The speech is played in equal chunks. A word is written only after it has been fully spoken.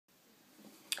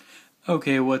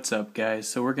Okay, what's up guys?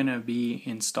 So we're going to be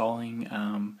installing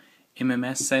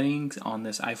MMS settings on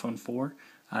this iPhone 4.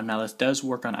 Now this does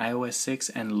work on iOS 6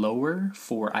 and lower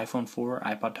for iPhone 4,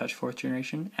 iPod Touch 4th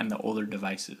generation, and the older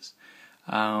devices.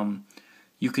 You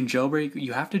can jailbreak.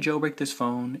 You have to jailbreak this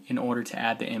phone in order to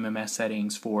add the MMS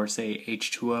settings for, say,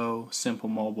 H2O, Simple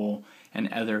Mobile,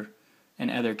 and other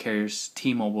carriers,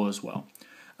 T-Mobile as well.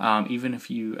 Even if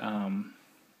you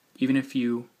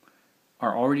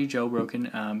are already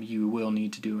jailbroken, you will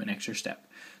need to do an extra step.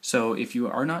 So if you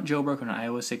are not jailbroken on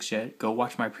iOS 6 yet, go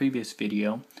watch my previous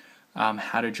video,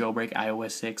 how to jailbreak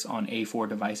iOS 6 on A4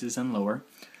 devices and lower,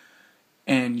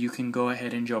 and you can go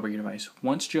ahead and jailbreak your device.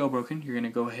 Once jailbroken, you're going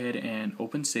to go ahead and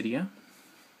open Cydia.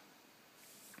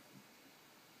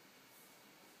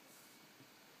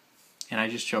 And I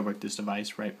just jailbroke this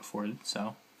device right before,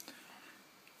 so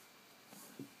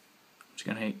I'm just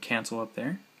going to hit cancel up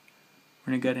there.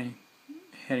 We're going to go ahead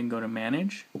and go to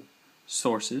Manage,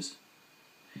 Sources,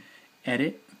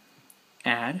 Edit,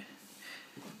 Add,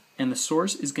 and the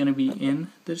source is going to be in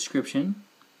the description.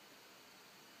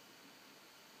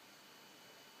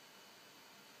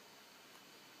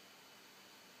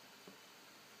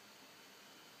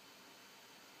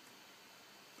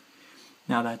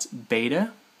 Now that's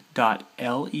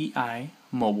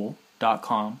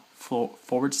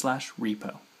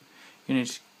beta.leimobile.com/repo. You're going to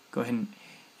just go ahead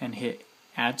and hit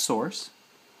Add Source.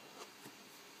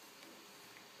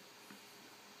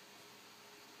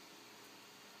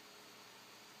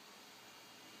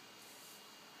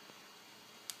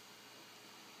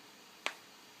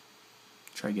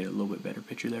 Try to get a little bit better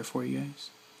picture there for you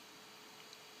guys.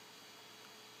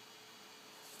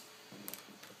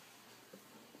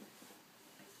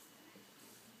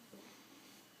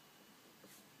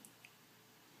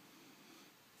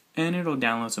 And it'll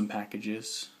download some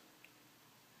packages.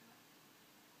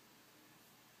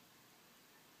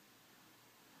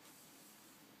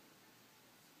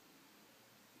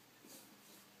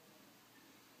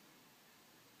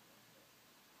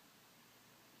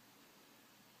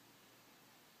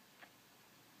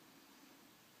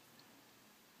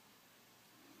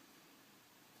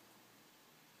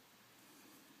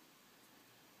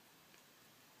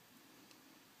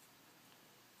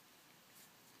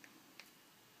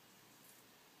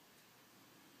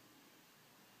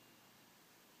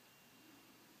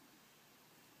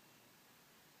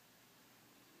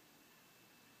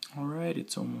 Alright,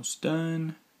 it's almost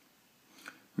done.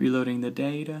 Reloading the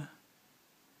data.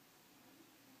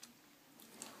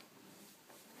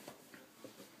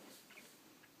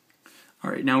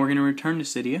 Alright, now we're going to return to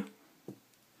Cydia.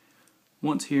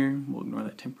 Once here, we'll ignore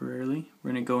that temporarily.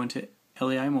 We're going to go into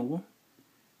LAI Mobile,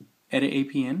 Edit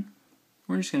APN.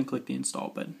 We're just going to click the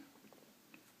Install button.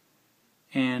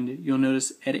 And you'll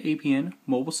notice Edit APN,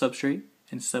 Mobile Substrate,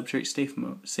 and Substrate Safe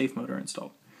Mode are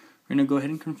installed. We're going to go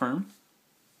ahead and confirm.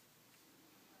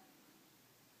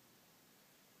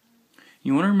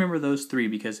 You want to remember those three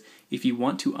because if you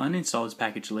want to uninstall this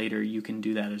package later, you can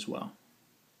do that as well.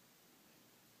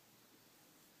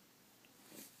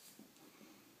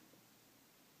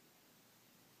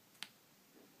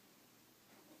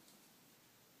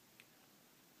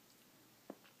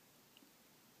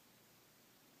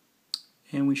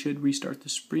 And we should restart the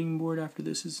springboard after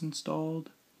this is installed.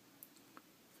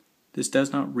 This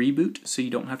does not reboot, so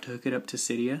you don't have to hook it up to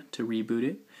Cydia to reboot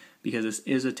it because this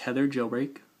is a tethered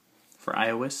jailbreak for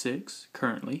iOS 6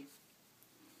 currently.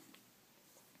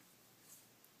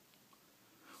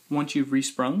 Once you've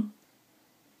resprung,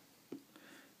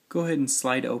 go ahead and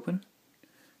slide open,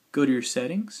 go to your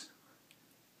settings,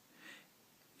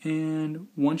 and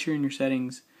once you're in your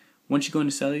settings, once you go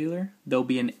into cellular, there'll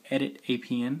be an Edit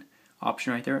APN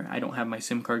option right there. I don't have my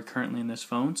SIM card currently in this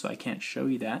phone, so I can't show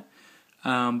you that.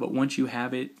 But once you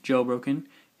have it jailbroken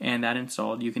and that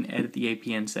installed, you can edit the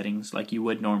APN settings like you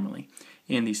would normally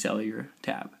in the cellular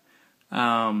tab.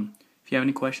 If you have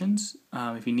any questions,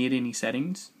 if you need any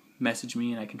settings, message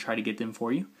me and I can try to get them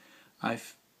for you.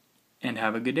 And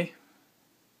have a good day.